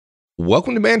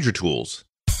Welcome to Manager Tools.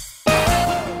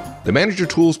 The Manager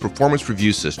Tools Performance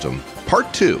Review System,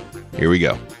 Part 2. Here we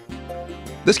go.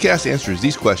 This cast answers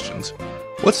these questions.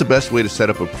 What's the best way to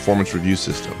set up a performance review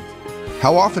system?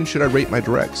 How often should I rate my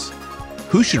directs?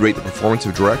 Who should rate the performance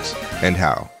of directs, and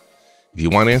how? If you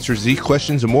want answers to these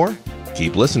questions and more,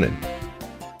 keep listening.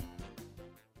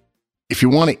 If you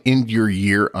want to end your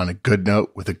year on a good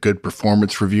note with a good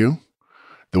performance review,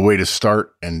 the way to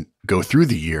start and go through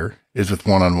the year is with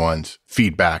one-on-ones,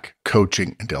 feedback,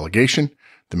 coaching, and delegation,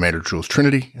 the Manager Tools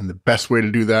Trinity. And the best way to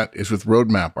do that is with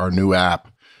Roadmap, our new app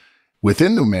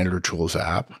within the Manager Tools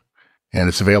app, and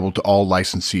it's available to all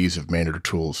licensees of Manager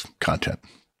Tools content.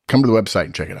 Come to the website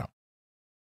and check it out.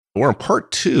 We're in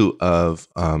part 2 of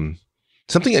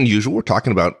something unusual. We're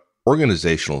talking about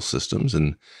organizational systems.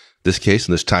 In this case,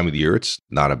 in this time of the year, it's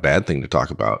not a bad thing to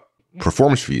talk about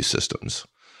performance review systems.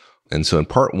 And so in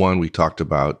part 1, we talked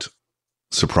about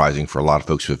surprising for a lot of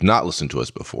folks who have not listened to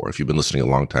us before. If you've been listening a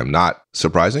long time, not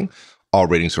surprising. All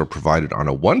ratings are provided on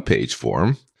a one-page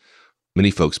form.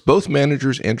 Many folks, both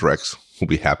managers and directs, will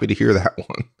be happy to hear that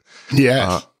one.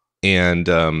 Yes. And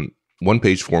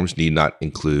one-page forms need not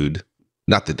include,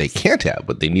 not that they can't have,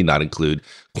 but they need not include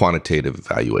quantitative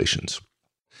evaluations.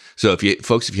 So if you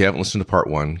haven't listened to part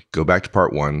 1, go back to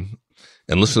part 1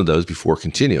 and listen to those before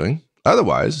continuing.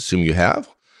 Otherwise, assume you have,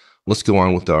 let's go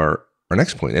on with our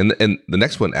next point. And the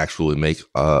next one actually will make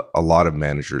a lot of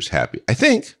managers happy. I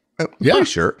think, I'm pretty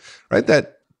sure, right,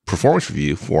 that performance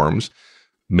review forms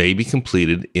may be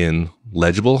completed in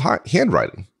legible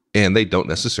handwriting, and they don't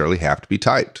necessarily have to be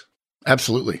typed.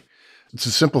 Absolutely. It's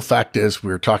a simple fact is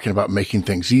we're talking about making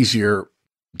things easier,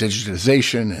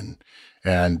 digitization,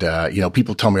 and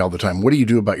people tell me all the time, what do you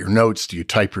do about your notes? Do you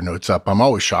type your notes up? I'm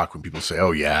always shocked when people say,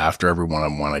 oh yeah, after every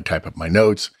one-on-one, I type up my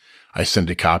notes. I send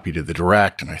a copy to the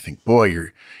direct, and I think, boy,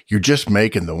 you're just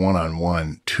making the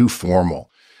one-on-one too formal.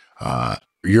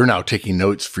 You're now taking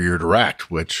notes for your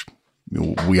direct, which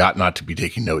we ought not to be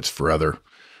taking notes for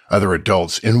other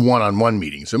adults in one-on-one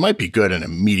meetings. It might be good in a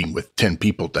meeting with 10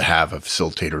 people to have a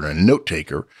facilitator and a note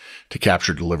taker to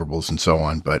capture deliverables and so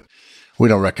on, but we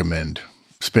don't recommend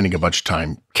spending a bunch of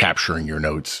time capturing your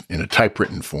notes in a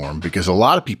typewritten form, because a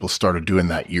lot of people started doing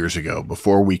that years ago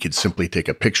before we could simply take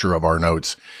a picture of our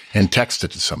notes and text it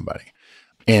to somebody.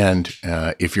 And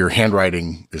if your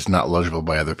handwriting is not legible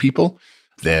by other people,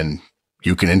 then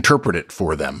you can interpret it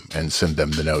for them and send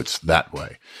them the notes that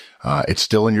way. It's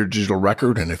still in your digital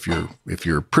record, and if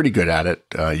you're pretty good at it,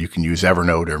 you can use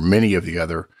Evernote or many of the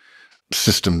other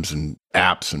systems and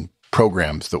apps and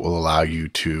programs that will allow you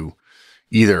to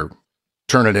either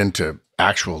turn it into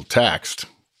actual text,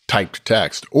 typed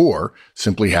text, or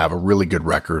simply have a really good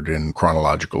record in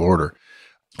chronological order.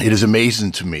 It is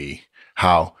amazing to me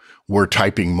how we're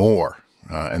typing more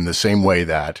in the same way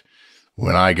that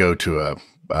when I go to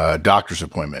a doctor's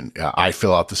appointment, I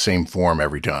fill out the same form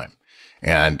every time.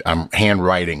 And I'm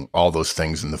handwriting all those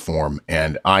things in the form.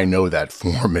 And I know that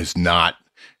form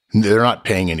they're not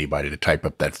paying anybody to type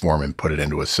up that form and put it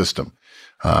into a system.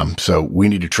 So we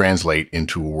need to translate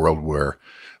into a world where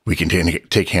we can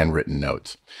take handwritten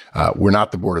notes. We're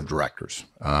not the board of directors.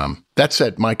 That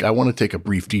said, Mike, I want to take a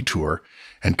brief detour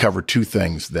and cover 2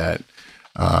 things that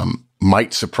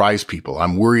might surprise people.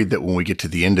 I'm worried that when we get to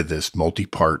the end of this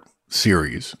multi-part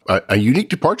series, a unique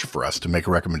departure for us to make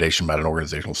a recommendation about an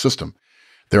organizational system,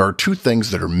 there are 2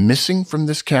 things that are missing from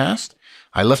this cast.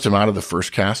 I left them out of the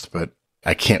first cast, but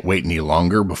I can't wait any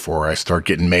longer before I start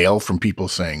getting mail from people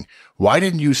saying, why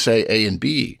didn't you say A and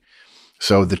B?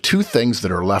 So the 2 things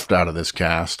that are left out of this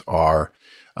cast are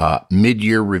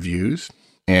mid-year reviews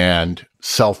and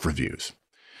self-reviews.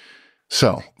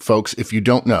 So, folks, if you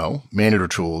don't know, Manager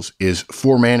Tools is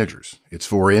for managers. It's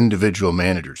for individual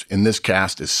managers. And this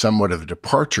cast is somewhat of a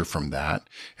departure from that.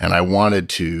 And I wanted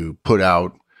to put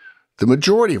out the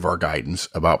majority of our guidance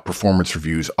about performance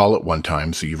reviews all at one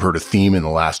time. So you've heard a theme in the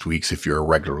last weeks if you're a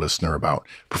regular listener about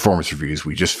performance reviews.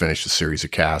 We just finished a series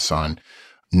of casts on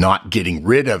not getting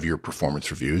rid of your performance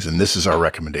reviews. And this is our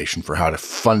recommendation for how to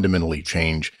fundamentally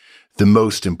change the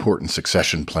most important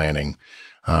succession planning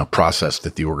process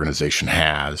that the organization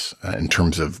has in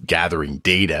terms of gathering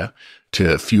data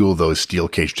to fuel those steel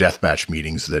cage deathmatch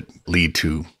meetings that lead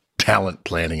to talent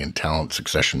planning and talent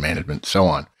succession management, so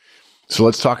on. So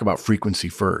let's talk about frequency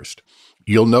first.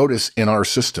 You'll notice in our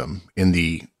system, in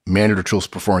the Manager Tools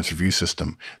Performance Review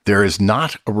System, there is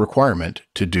not a requirement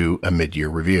to do a mid-year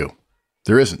review.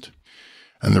 There isn't.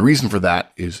 And the reason for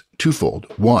that is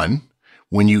twofold. One,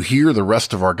 when you hear the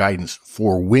rest of our guidance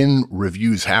for when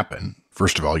reviews happen,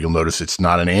 first of all, you'll notice it's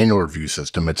not an annual review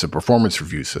system. It's a performance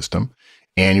review system.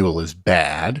 Annual is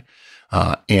bad.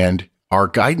 And our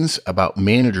guidance about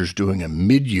managers doing a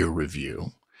mid-year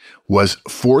review was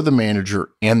for the manager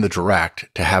and the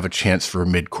direct to have a chance for a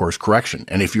mid-course correction.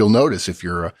 And if you'll notice, if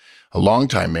you're a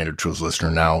longtime Manager Tools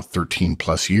listener now, 13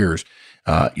 plus years,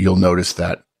 you'll notice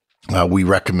that we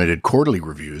recommended quarterly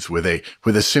reviews with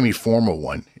a semi-formal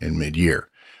one in mid-year.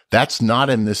 That's not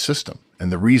in this system.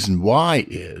 And the reason why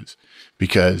is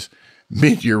because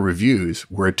mid-year reviews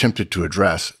were attempted to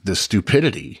address the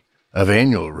stupidity of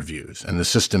annual reviews and the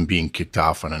system being kicked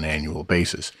off on an annual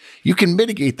basis. You can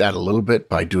mitigate that a little bit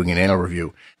by doing an annual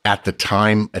review at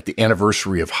the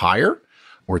anniversary of hire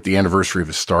or at the anniversary of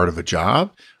the start of a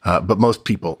job. But most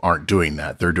people aren't doing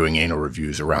that. They're doing annual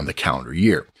reviews around the calendar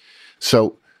year.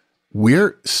 So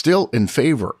we're still in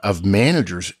favor of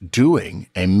managers doing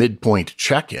a midpoint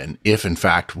check-in if, in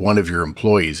fact, one of your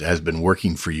employees has been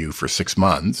working for you for 6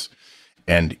 months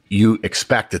and you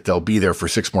expect that they'll be there for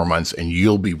 6 more months and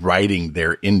you'll be writing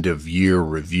their end-of-year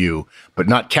review, but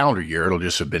not calendar year. It'll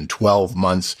just have been 12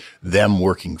 months them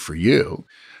working for you.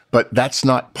 But that's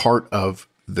not part of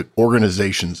the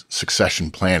organization's succession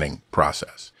planning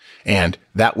process. And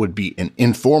that would be an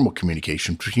informal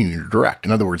communication between your direct.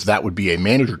 In other words, that would be a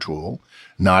manager tool,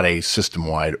 not a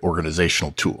system-wide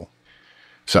organizational tool.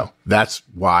 So that's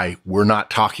why we're not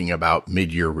talking about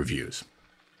mid-year reviews.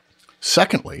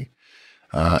 Secondly,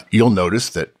 you'll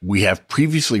notice that we have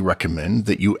previously recommended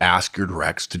that you ask your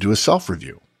directs to do a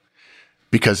self-review.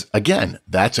 Because again,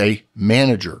 that's a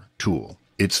manager tool.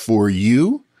 It's for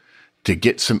you to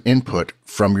get some input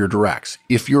from your directs.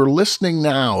 If you're listening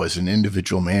now as an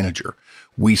individual manager,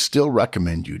 we still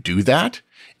recommend you do that.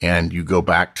 And you go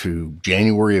back to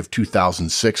January of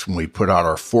 2006 when we put out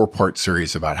our 4-part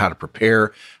series about how to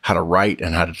prepare, how to write,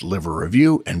 and how to deliver a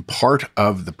review. And part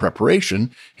of the preparation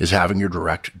is having your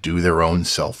direct do their own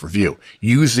self-review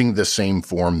using the same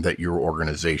form that your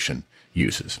organization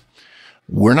uses.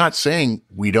 We're not saying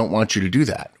we don't want you to do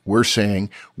that. We're saying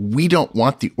we don't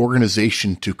want the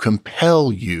organization to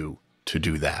compel you to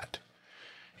do that.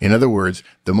 In other words,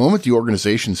 the moment the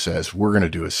organization says we're going to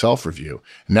do a self-review,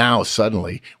 now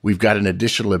suddenly we've got an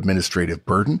additional administrative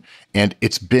burden, and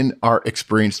it's been our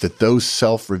experience that those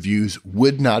self-reviews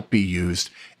would not be used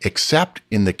except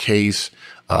in the case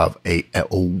of a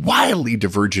wildly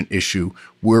divergent issue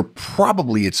where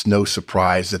probably it's no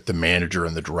surprise that the manager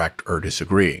and the direct are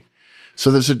disagreeing. So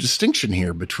there's a distinction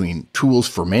here between tools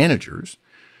for managers,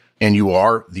 and you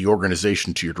are the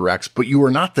organization to your directs, but you are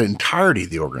not the entirety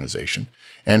of the organization.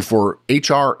 And for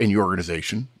HR in your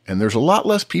organization, and there's a lot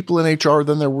less people in HR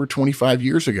than there were 25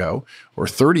 years ago or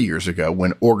 30 years ago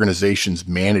when organizations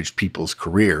managed people's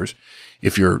careers.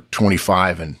 If you're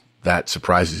 25 and that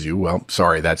surprises you, well,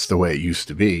 sorry, that's the way it used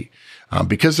to be.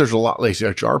 Because there's a lot less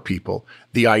HR people,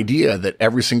 the idea that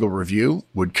every single review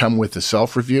would come with a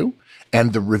self-review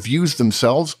and the reviews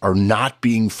themselves are not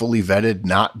being fully vetted,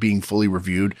 not being fully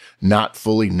reviewed, not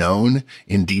fully known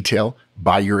in detail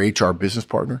by your HR business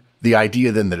partner, the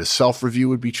idea then that a self-review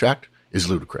would be checked is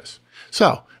ludicrous.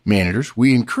 So, managers,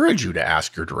 we encourage you to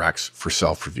ask your directs for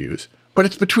self-reviews, but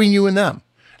it's between you and them.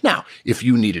 Now, if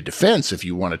you need a defense, if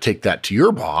you want to take that to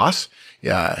your boss,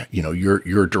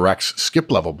 your direct's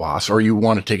skip-level boss, or you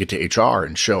want to take it to HR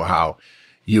and show how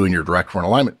you and your direct were in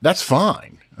alignment, that's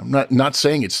fine. I'm not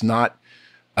saying it's not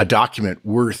a document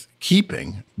worth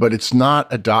keeping, but it's not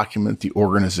a document the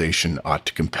organization ought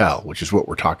to compel, which is what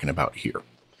we're talking about here.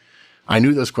 I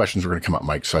knew those questions were going to come up,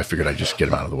 Mike, so I figured I'd just get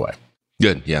them out of the way.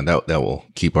 Good. Yeah, that will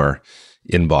keep our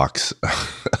inbox.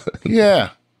 Yeah.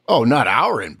 Oh, not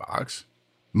our inbox.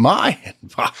 My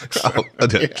inbox. Oh,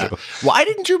 that's true. Why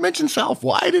didn't you mention self?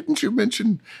 Why didn't you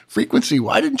mention frequency?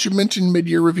 Why didn't you mention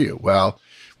mid-year review? Well,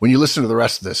 when you listen to the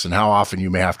rest of this and how often you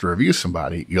may have to review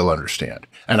somebody, you'll understand.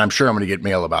 And I'm sure I'm going to get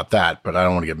mail about that, but I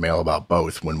don't want to get mail about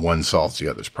both when one solves the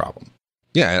other's problem.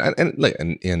 Yeah,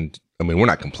 and I mean, we're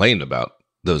not complaining about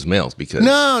those mails because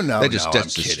that just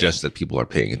suggests that people are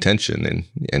paying attention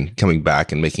and coming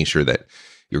back and making sure that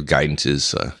your guidance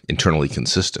is internally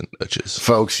consistent. Which is,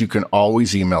 folks, you can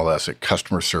always email us at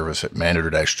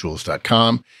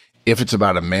customerservice@manager-tools.com. If it's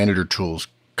about a Manager Tools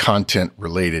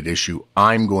content-related issue,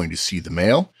 I'm going to see the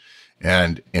mail.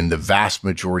 And in the vast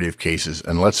majority of cases,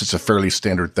 unless it's a fairly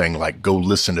standard thing like go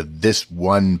listen to this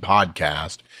one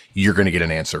podcast, you're going to get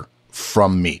an answer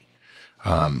from me.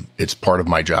 It's part of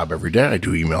my job every day. I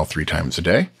do email 3 times a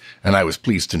day. And I was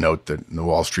pleased to note that in the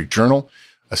Wall Street Journal,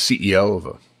 a CEO of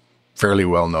a fairly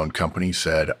well-known company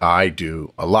said, I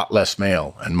do a lot less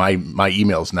mail. And my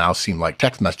emails now seem like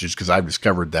text messages because I've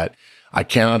discovered that I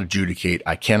cannot adjudicate,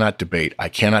 I cannot debate, I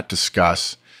cannot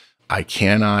discuss I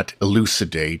cannot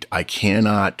elucidate, I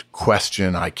cannot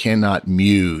question, I cannot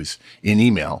muse in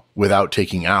email without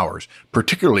taking hours,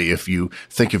 particularly if you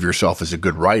think of yourself as a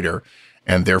good writer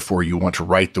and therefore you want to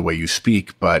write the way you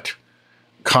speak, but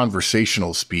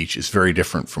conversational speech is very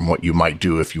different from what you might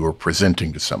do if you were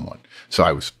presenting to someone. So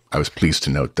I was pleased to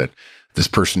note that this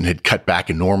person had cut back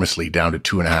enormously down to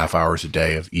 2.5 hours a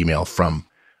day of email from,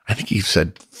 I think he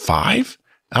said 5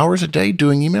 hours a day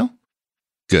doing email.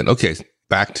 Good. Okay.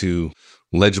 Back to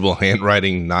legible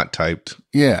handwriting, not typed.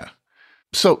 Yeah.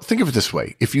 So think of it this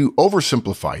way. If you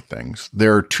oversimplify things,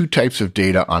 there are 2 types of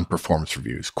data on performance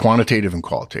reviews, quantitative and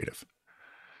qualitative.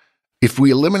 If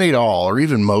we eliminate all, or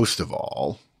even most of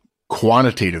all,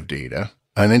 quantitative data,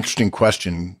 an interesting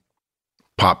question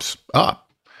pops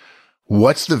up.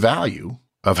 What's the value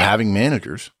of having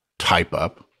managers type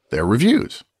up their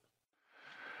reviews?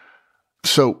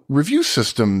 So review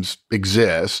systems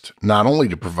exist not only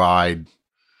to provide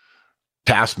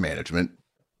task management,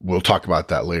 we'll talk about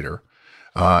that later,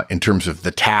 in terms of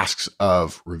the tasks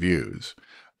of reviews,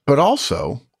 but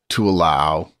also to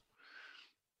allow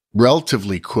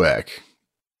relatively quick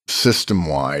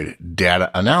system-wide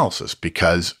data analysis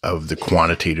because of the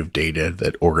quantitative data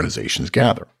that organizations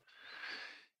gather.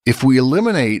 If we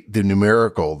eliminate the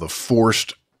numerical, the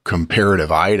forced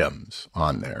comparative items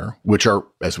on there, which are,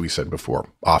 as we said before,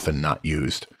 often not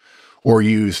used or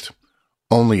used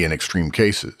only in extreme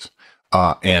cases,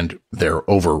 and they're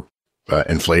over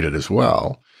inflated as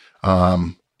well,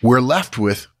 we're left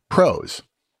with prose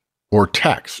or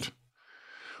text,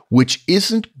 which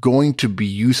isn't going to be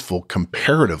useful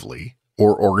comparatively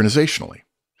or organizationally.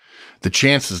 The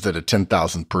chances that a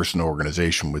 10,000 person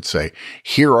organization would say,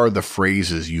 here are the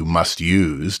phrases you must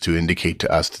use to indicate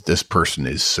to us that this person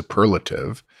is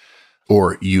superlative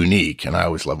or unique. And I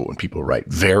always love it when people write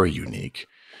very unique,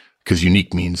 because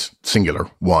unique means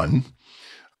singular, one.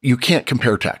 You can't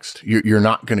compare text. You're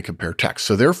not going to compare text.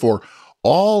 So therefore,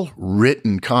 all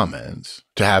written comments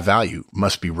to have value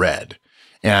must be read,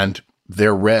 and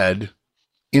they're read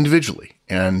individually.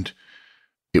 And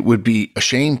it would be a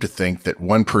shame to think that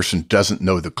one person doesn't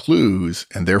know the clues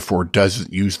and therefore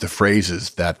doesn't use the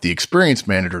phrases that the experienced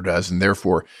manager does. And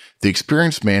therefore the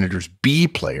experienced manager's B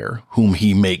player, whom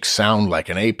he makes sound like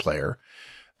an A player,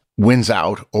 wins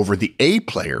out over the A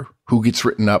player who gets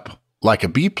written up like a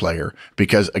B player,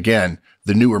 because again,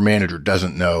 the newer manager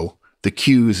doesn't know the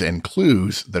cues and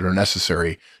clues that are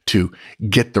necessary to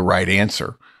get the right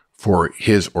answer for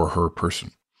his or her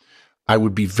person. I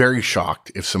would be very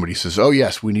shocked if somebody says, oh,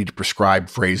 yes, we need to prescribe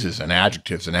phrases and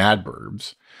adjectives and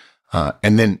adverbs,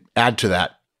 and then add to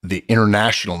that the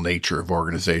international nature of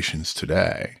organizations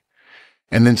today,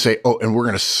 and then say, oh, and we're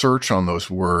going to search on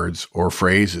those words or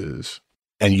phrases,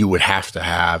 and you would have to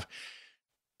have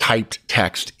typed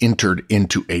text entered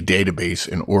into a database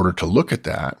in order to look at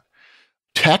that.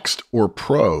 Text or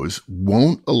prose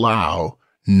won't allow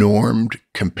normed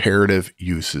comparative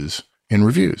uses in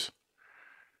reviews.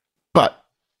 But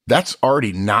that's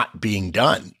already not being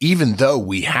done. Even though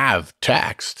we have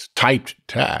text, typed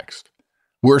text,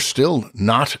 we're still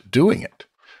not doing it.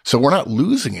 So we're not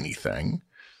losing anything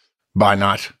by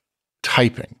not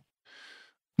typing.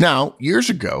 Now, years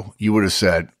ago, you would have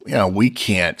said, we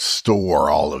can't store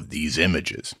all of these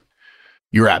images.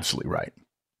 You're absolutely right.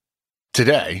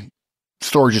 Today,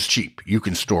 storage is cheap. You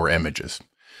can store images.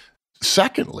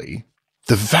 Secondly,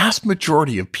 the vast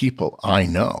majority of people I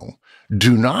know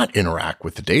do not interact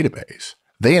with the database.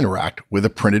 They interact with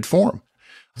a printed form.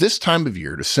 This time of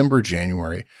year, December,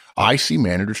 January, I see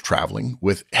managers traveling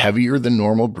with heavier than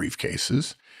normal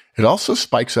briefcases. It also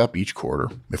spikes up each quarter,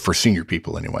 for senior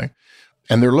people anyway,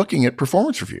 and they're looking at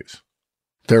performance reviews.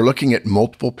 They're looking at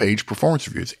multiple page performance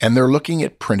reviews, and they're looking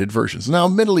at printed versions. Now,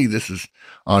 admittedly, this is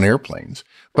on airplanes,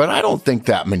 but I don't think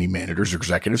that many managers or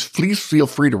executives, please feel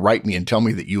free to write me and tell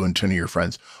me that you and 10 of your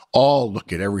friends all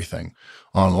look at everything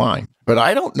online. But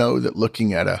I don't know that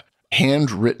looking at a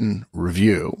handwritten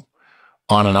review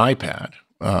on an iPad,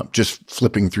 just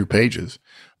flipping through pages,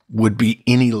 would be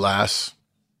any less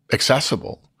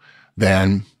accessible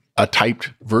than a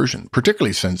typed version,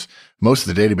 particularly since most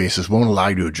of the databases won't allow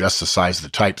you to adjust the size of the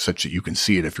type such that you can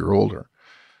see it if you're older.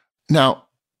 Now,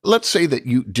 let's say that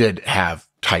you did have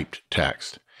typed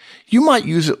text. You might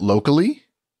use it locally,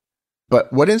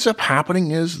 but what ends up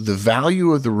happening is the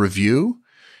value of the review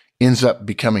ends up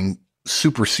becoming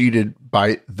superseded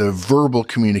by the verbal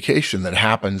communication that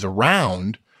happens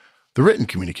around the written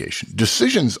communication.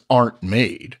 Decisions aren't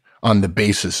made on the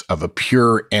basis of a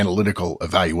pure analytical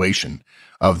evaluation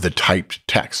of the typed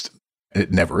text.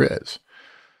 It never is.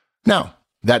 Now,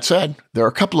 that said, there are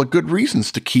a couple of good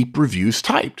reasons to keep reviews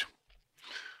typed.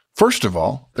 First of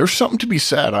all, there's something to be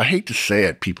said. I hate to say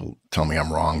it. People tell me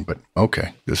I'm wrong, but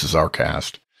okay, this is our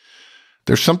cast.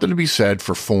 There's something to be said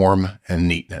for form and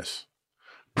neatness,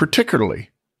 particularly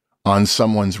on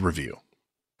someone's review.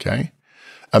 Okay.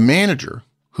 A manager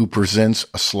who presents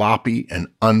a sloppy and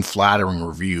unflattering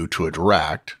review to a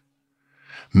direct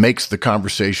makes the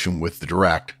conversation with the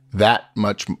direct that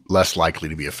much less likely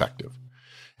to be effective.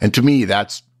 And to me,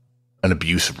 that's an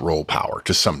abuse of role power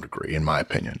to some degree, in my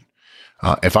opinion.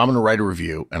 If I'm going to write a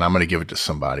review and I'm going to give it to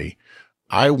somebody,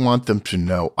 I want them to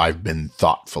know I've been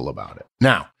thoughtful about it.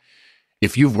 Now,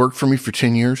 if you've worked for me for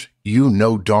 10 years, you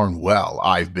know darn well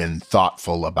I've been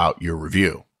thoughtful about your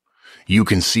review. You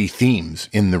can see themes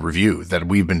in the review that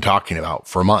we've been talking about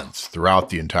for months throughout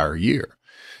the entire year.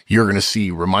 You're going to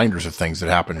see reminders of things that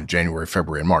happen in January,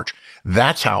 February, and March.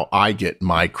 That's how I get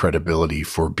my credibility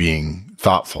for being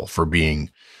thoughtful, for being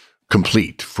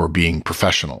complete, for being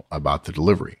professional about the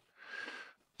delivery.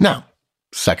 Now,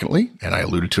 secondly, and I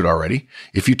alluded to it already,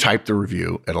 if you type the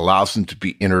review, it allows them to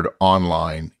be entered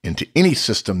online into any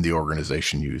system the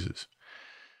organization uses.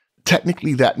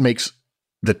 Technically, that makes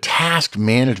the task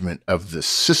management of the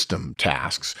system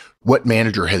tasks, what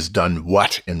manager has done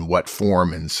what in what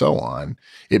form and so on,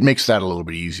 it makes that a little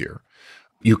bit easier.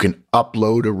 You can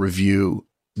upload a review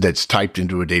that's typed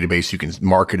into a database. You can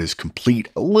mark it as complete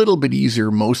a little bit easier.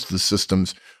 Most of the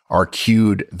systems are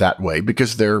queued that way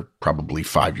because they're probably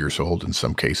 5 years old in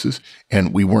some cases.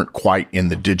 And we weren't quite in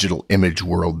the digital image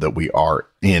world that we are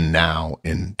in now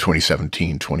in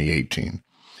 2017, 2018.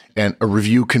 And a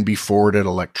review can be forwarded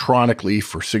electronically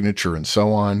for signature and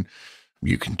so on.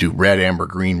 You can do red, amber,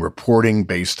 green reporting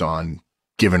based on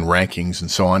given rankings and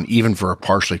so on, even for a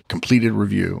partially completed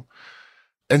review.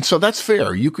 And so that's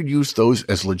fair. You could use those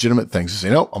as legitimate things and say,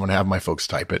 no, I'm going to have my folks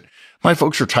type it. My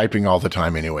folks are typing all the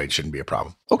time anyway. It shouldn't be a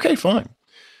problem. Okay, fine.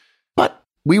 But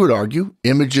we would argue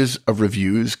images of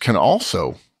reviews can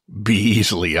also be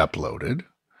easily uploaded.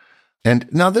 And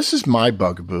now this is my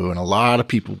bugaboo, and a lot of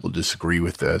people will disagree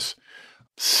with this.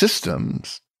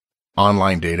 Systems,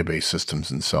 online database systems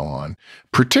and so on,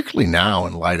 particularly now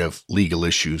in light of legal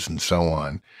issues and so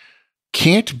on,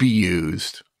 can't be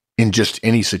used in just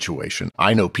any situation.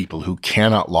 I know people who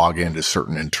cannot log into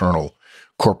certain internal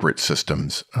corporate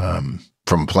systems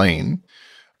from plane.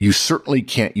 You certainly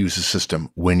can't use a system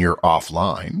when you're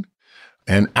offline.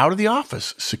 And out of the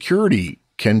office, security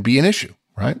can be an issue,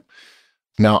 right?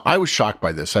 Now, I was shocked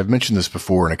by this. I've mentioned this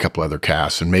before in a couple other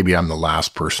casts, and maybe I'm the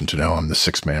last person to know I'm the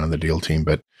sixth man on the deal team.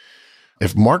 But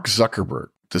if Mark Zuckerberg,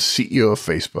 the CEO of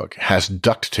Facebook, has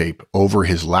duct tape over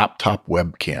his laptop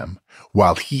webcam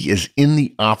while he is in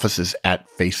the offices at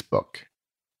Facebook,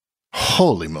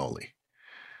 holy moly,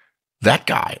 that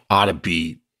guy ought to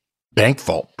be bank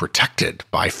vault protected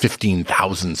by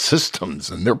 15,000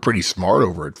 systems, and they're pretty smart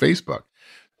over at Facebook.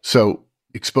 So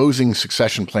exposing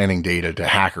succession planning data to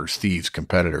hackers, thieves,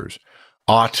 competitors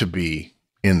ought to be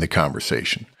in the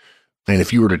conversation. And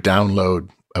if you were to download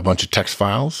a bunch of text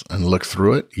files and look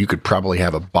through it, you could probably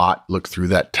have a bot look through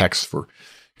that text for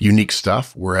unique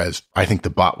stuff, whereas I think the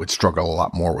bot would struggle a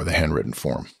lot more with a handwritten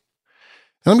form.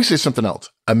 And let me say something else.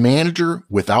 A manager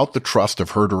without the trust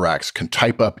of her directs can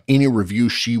type up any review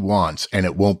she wants and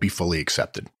it won't be fully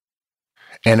accepted.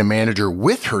 And a manager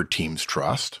with her team's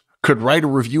trust could write a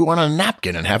review on a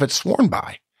napkin and have it sworn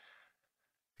by.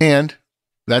 And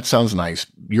that sounds nice.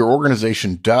 Your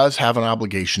organization does have an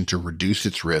obligation to reduce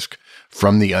its risk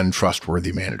from the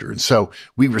untrustworthy manager. And so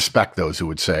we respect those who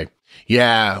would say,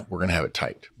 yeah, we're going to have it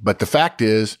typed. But the fact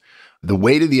is, the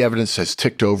weight of the evidence has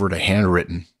ticked over to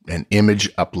handwritten and image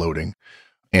uploading,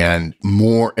 and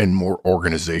more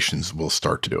organizations will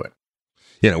start to do it.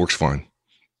 Yeah, it works fine.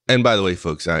 And by the way,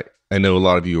 folks, I know a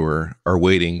lot of you are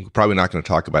waiting. We're probably not going to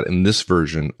talk about it in this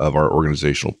version of our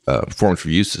organizational performance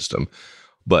review system,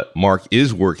 but Mark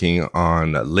is working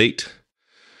on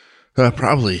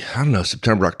probably,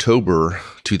 September, October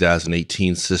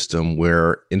 2018 system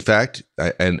where, in fact,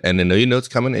 and I know you know it's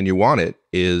coming and you want it,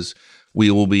 is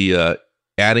we will be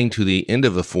adding to the end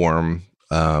of the form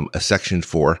a section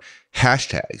for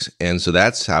hashtags. And so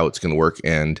that's how it's going to work.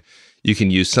 And you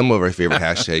can use some of our favorite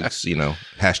hashtags,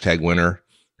 hashtag winner,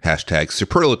 hashtag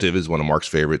superlative is one of Mark's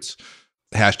favorites,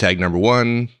 hashtag number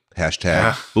one,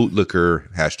 hashtag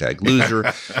bootlicker, hashtag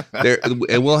loser.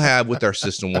 And we'll have with our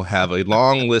system, we'll have a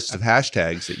long list of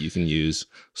hashtags that you can use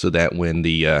so that when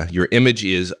the your image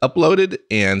is uploaded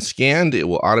and scanned, it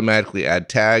will automatically add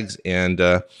tags and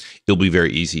it'll be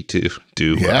very easy to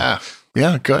do.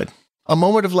 Yeah, good. A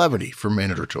moment of levity for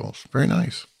manager tools. Very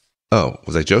nice. Oh,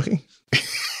 was I joking?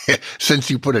 Since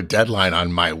you put a deadline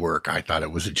on my work, I thought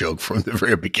it was a joke from the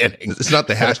very beginning. It's not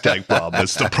the hashtag problem.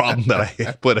 It's the problem that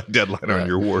I put a deadline on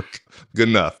your work. Good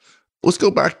enough. Let's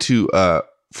go back to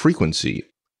frequency.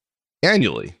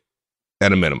 Annually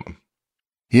at a minimum.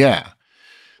 Yeah.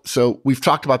 So we've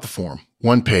talked about the form,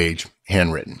 1 page,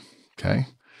 handwritten. Okay.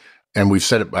 And I've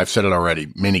said it already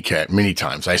many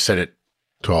times. I said it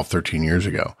 12, 13 years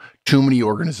ago. Too many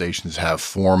organizations have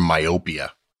form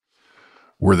myopia,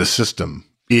 where the system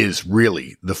is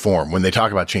really the form. When they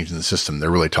talk about changing the system,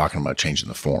 they're really talking about changing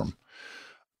the form.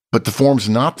 But the form's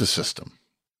not the system.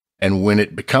 And when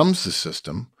it becomes the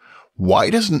system, why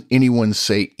doesn't anyone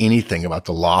say anything about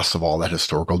the loss of all that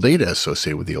historical data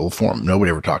associated with the old form? Nobody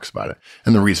ever talks about it.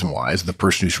 And the reason why is the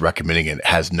person who's recommending it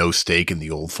has no stake in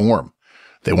the old form.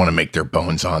 They want to make their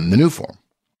bones on the new form.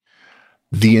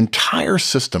 The entire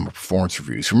system of performance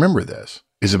reviews, remember this,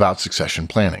 is about succession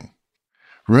planning.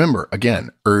 Remember, again,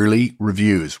 early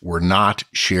reviews were not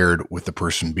shared with the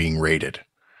person being rated.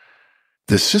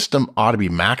 The system ought to be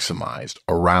maximized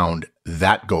around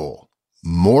that goal.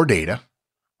 More data,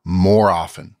 more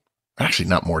often. Actually,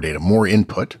 not more data, more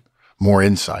input, more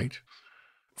insight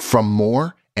from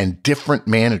more and different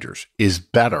managers is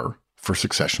better for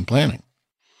succession planning.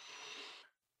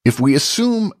 If we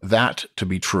assume that to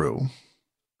be true,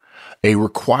 a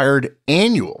required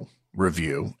annual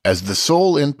review as the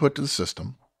sole input to the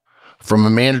system from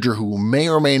a manager who may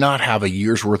or may not have a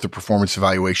year's worth of performance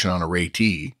evaluation on a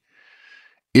ratee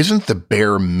isn't the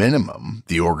bare minimum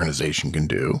the organization can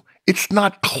do. It's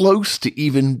not close to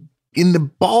even in the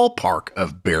ballpark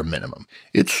of bare minimum.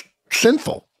 It's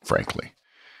sinful, frankly.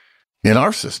 In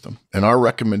our system, in our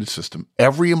recommended system,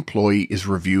 every employee is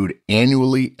reviewed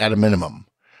annually at a minimum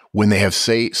when they have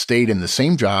stayed in the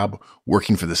same job,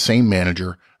 working for the same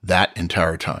manager that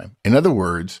entire time. In other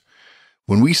words,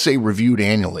 when we say reviewed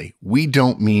annually, we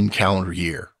don't mean calendar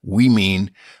year. We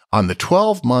mean on the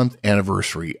 12-month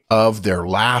anniversary of their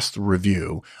last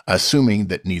review, assuming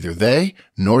that neither they,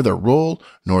 nor their role,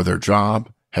 nor their job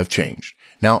have changed.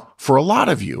 Now, for a lot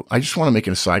of you, I just want to make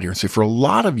an aside here and say, for a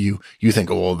lot of you, you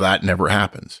think, oh, well, that never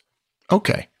happens.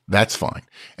 Okay, that's fine.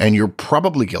 And you're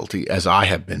probably guilty, as I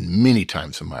have been many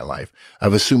times in my life,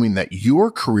 of assuming that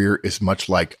your career is much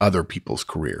like other people's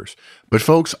careers. But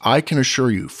folks, I can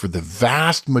assure you, for the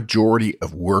vast majority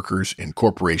of workers in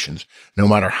corporations, no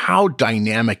matter how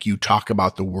dynamic you talk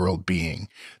about the world being,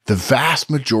 the vast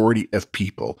majority of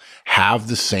people have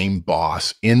the same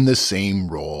boss in the same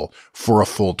role for a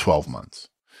full 12 months.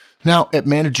 Now, at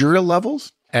managerial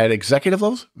levels, at executive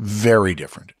levels, very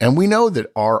different. And we know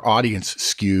that our audience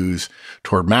skews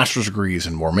toward master's degrees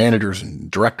and more managers and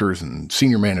directors and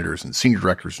senior managers and senior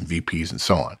directors and VPs and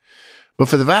so on. But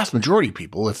for the vast majority of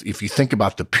people, if you think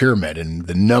about the pyramid and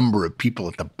the number of people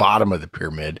at the bottom of the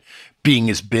pyramid being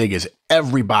as big as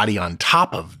everybody on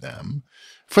top of them,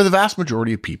 for the vast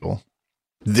majority of people,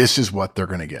 this is what they're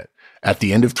going to get. At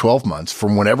the end of 12 months,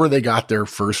 from whenever they got their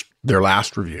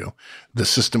last review, the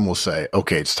system will say,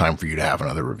 okay, it's time for you to have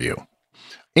another review.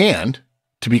 And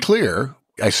to be clear,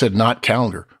 I said not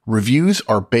calendar. Reviews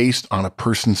are based on a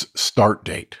person's start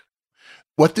date.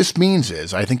 What this means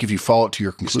is, I think if you follow it to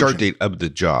your conclusion. Start date of the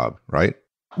job, right?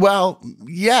 Well,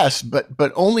 yes, but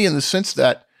only in the sense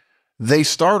that they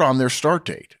start on their start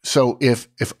date. So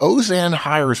if Ozan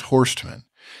hires Horstman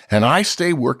and I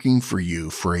stay working for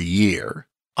you for a year,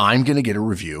 I'm going to get a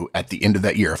review at the end of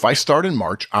that year. If I start in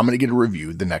March, I'm going to get a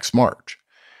review the next March.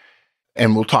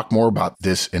 And we'll talk more about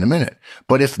this in a minute.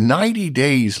 But if 90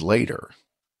 days later,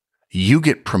 you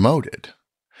get promoted,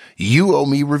 you owe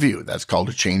me review. That's called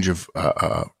a change of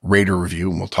rater review.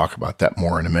 And we'll talk about that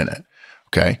more in a minute.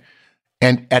 Okay.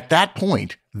 And at that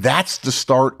point, that's the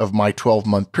start of my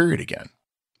 12-month period again.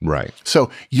 Right. So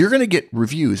you're going to get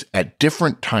reviews at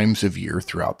different times of year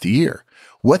throughout the year.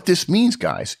 What this means,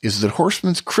 guys, is that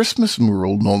Horstman's Christmas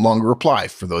rule no longer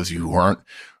applies. For those of you who aren't,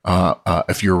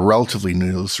 if you're relatively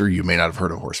new listener, you may not have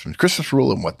heard of Horstman's Christmas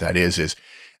rule. And what that is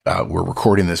we're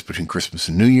recording this between Christmas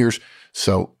and New Year's.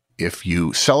 So if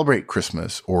you celebrate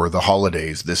Christmas or the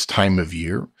holidays this time of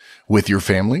year with your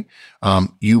family,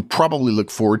 you probably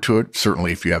look forward to it.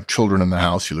 Certainly, if you have children in the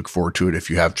house, you look forward to it. If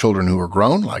you have children who are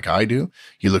grown, like I do,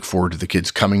 you look forward to the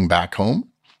kids coming back home,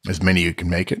 as many of you can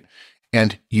make it.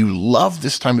 And you love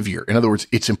this time of year. In other words,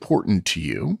 it's important to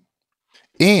you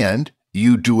and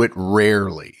you do it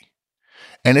rarely.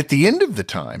 And at the end of the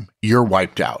time, you're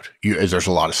wiped out. There's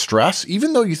a lot of stress,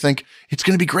 even though you think it's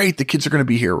going to be great. The kids are going to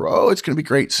be here. Oh, it's going to be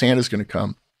great. Santa's going to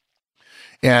come.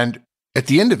 And at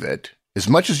the end of it, as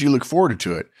much as you look forward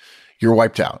to it, you're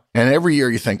wiped out. And every year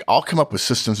you think, I'll come up with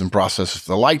systems and processes for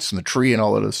the lights and the tree and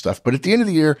all that other stuff. But at the end of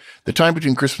the year, the time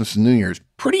between Christmas and New Year is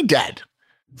pretty dead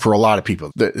for a lot of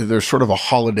people. There's sort of a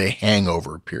holiday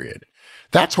hangover period.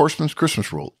 That's Horstman's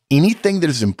Christmas rule. Anything that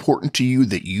is important to you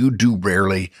that you do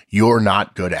rarely, you're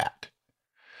not good at.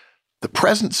 The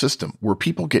present system, where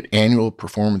people get annual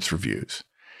performance reviews,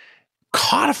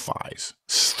 codifies,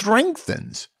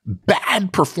 strengthens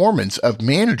bad performance of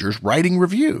managers writing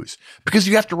reviews, because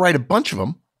you have to write a bunch of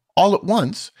them all at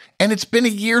once. And it's been a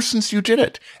year since you did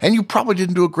it. And you probably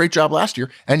didn't do a great job last year,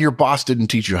 and your boss didn't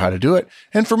teach you how to do it.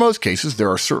 And for most cases,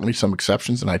 there are certainly some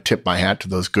exceptions, and I tip my hat to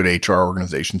those good HR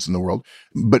organizations in the world.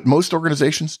 But most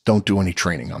organizations don't do any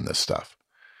training on this stuff.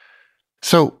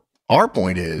 So our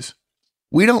point is,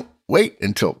 we don't wait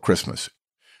until Christmas.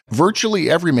 Virtually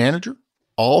every manager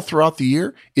all throughout the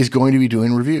year is going to be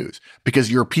doing reviews, because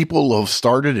your people will have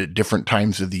started at different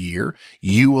times of the year.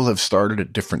 You will have started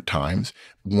at different times.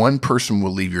 One person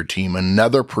will leave your team,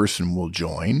 another person will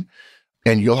join,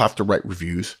 and you'll have to write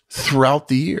reviews throughout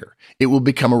the year. It will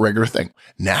become a regular thing.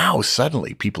 Now,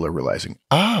 suddenly people are realizing,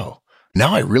 oh,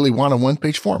 now I really want a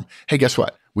one-page form. Hey, guess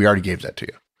what? We already gave that to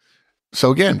you. So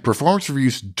again, performance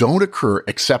reviews don't occur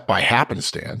except by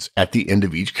happenstance at the end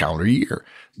of each calendar year.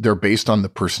 They're based on the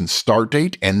person's start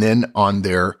date and then on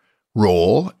their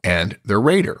role and their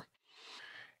rater.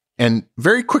 And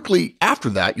very quickly after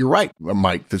that, you're right,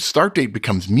 Mike, the start date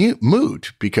becomes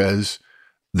moot, because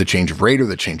the change of rater,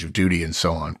 the change of duty, and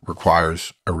so on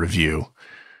requires a review.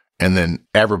 And then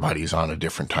everybody's on a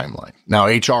different timeline. Now,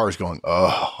 HR is going,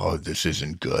 oh, this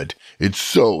isn't good. It's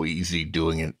so easy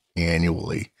doing it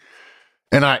annually.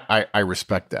 And I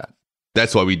respect that.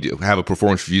 That's why we do have a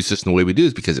performance review system the way we do,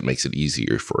 is because it makes it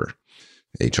easier for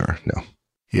HR. No.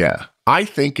 Yeah. I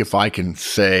think if I can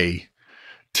say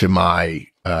to my,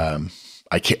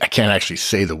 I can't actually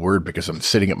say the word because I'm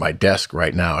sitting at my desk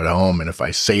right now at home. And if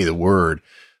I say the word,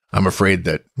 I'm afraid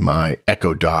that my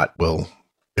Echo Dot will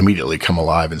immediately come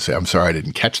alive and say, I'm sorry, I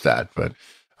didn't catch that. But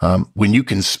when you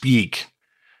can speak,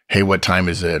 hey, what time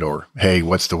is it? Or, hey,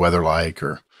 what's the weather like?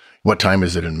 Or, what time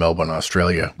is it in Melbourne,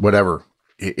 Australia? Whatever.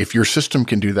 If your system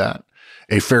can do that,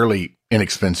 a fairly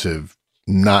inexpensive,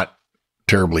 not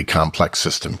terribly complex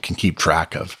system can keep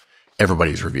track of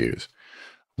everybody's reviews.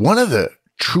 One of the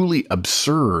truly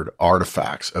absurd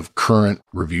artifacts of current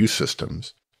review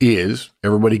systems is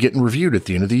everybody getting reviewed at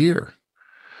the end of the year.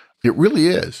 It really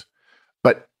is.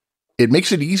 But it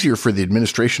makes it easier for the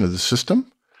administration of the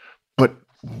system, but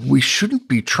we shouldn't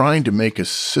be trying to make a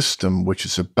system which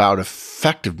is about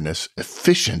effectiveness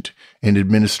efficient in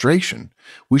administration.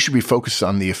 We should be focused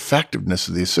on the effectiveness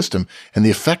of the system, and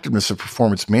the effectiveness of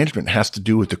performance management has to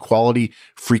do with the quality,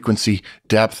 frequency,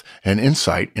 depth, and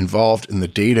insight involved in the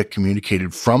data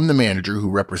communicated from the manager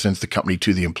who represents the company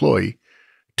to the employee,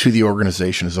 to the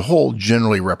organization as a whole,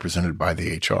 generally represented by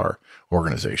the HR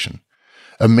organization.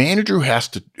 A manager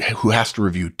who has to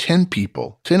review 10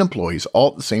 people, 10 employees all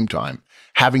at the same time,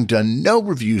 having done no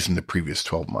reviews in the previous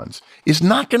 12 months, is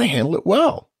not going to handle it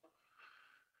well.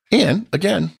 And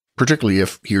again, particularly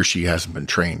if he or she hasn't been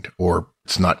trained or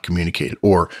it's not communicated,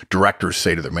 or directors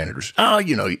say to their managers, oh,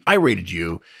 I rated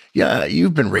you. Yeah,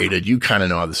 you've been rated. You kind of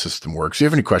know how the system works. If you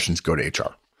have any questions, go to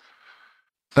HR.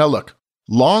 Now, look,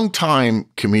 longtime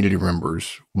community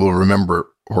members will remember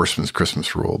Horstman's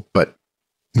Christmas rule, but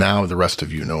now the rest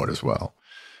of you know it as well.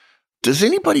 Does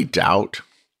anybody doubt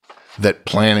that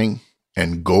planning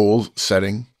and goal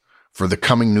setting for the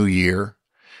coming new year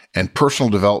and personal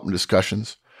development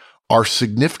discussions are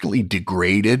significantly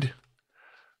degraded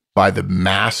by the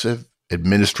massive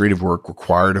administrative work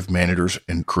required of managers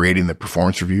in creating the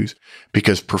performance reviews?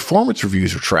 Because performance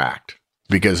reviews are tracked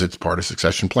because it's part of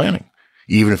succession planning,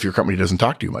 even if your company doesn't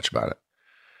talk to you much about it.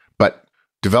 But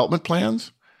development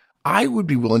plans, I would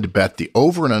be willing to bet the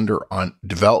over and under on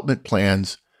development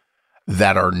plans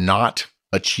that are not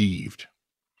achieved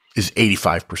is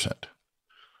 85%.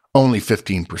 Only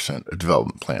 15% of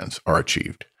development plans are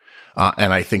achieved.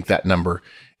 And I think that number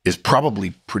is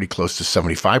probably pretty close to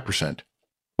 75%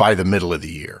 by the middle of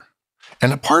the year.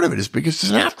 And a part of it is because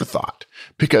it's an afterthought,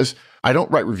 because I don't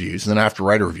write reviews and then I have to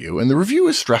write a review, and the review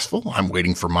is stressful. I'm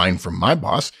waiting for mine from my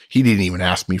boss. He didn't even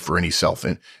ask me for any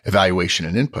self-evaluation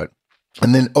and input.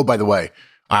 And then, oh, by the way,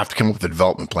 I have to come up with a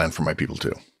development plan for my people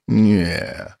too.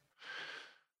 Yeah.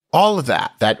 All of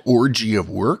that orgy of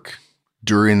work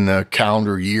during the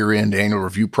calendar year-end annual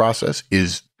review process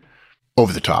is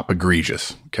over the top,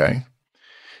 egregious, okay?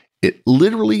 It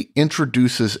literally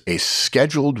introduces a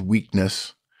scheduled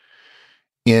weakness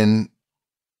in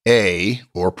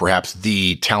or perhaps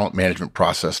the talent management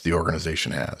process the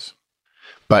organization has.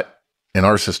 But in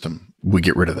our system, we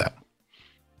get rid of that.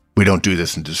 We don't do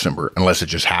this in December unless it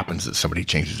just happens that somebody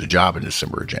changes a job in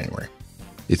December or January.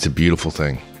 It's a beautiful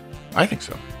thing. I think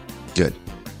so. Good.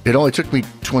 It only took me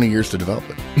 20 years to develop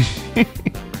it.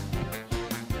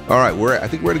 All right. I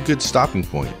think we're at a good stopping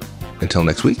point until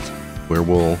next week, where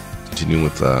we'll continue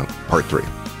with part 3.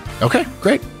 Okay,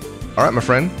 great. All right, my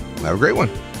friend. Have a great one.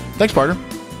 Thanks, Parker.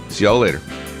 See y'all later.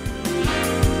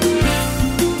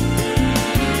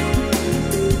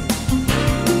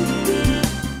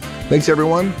 Thanks,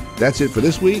 everyone. That's it for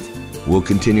this week. We'll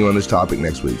continue on this topic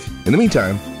next week. In the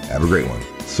meantime, have a great one.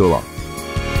 So long.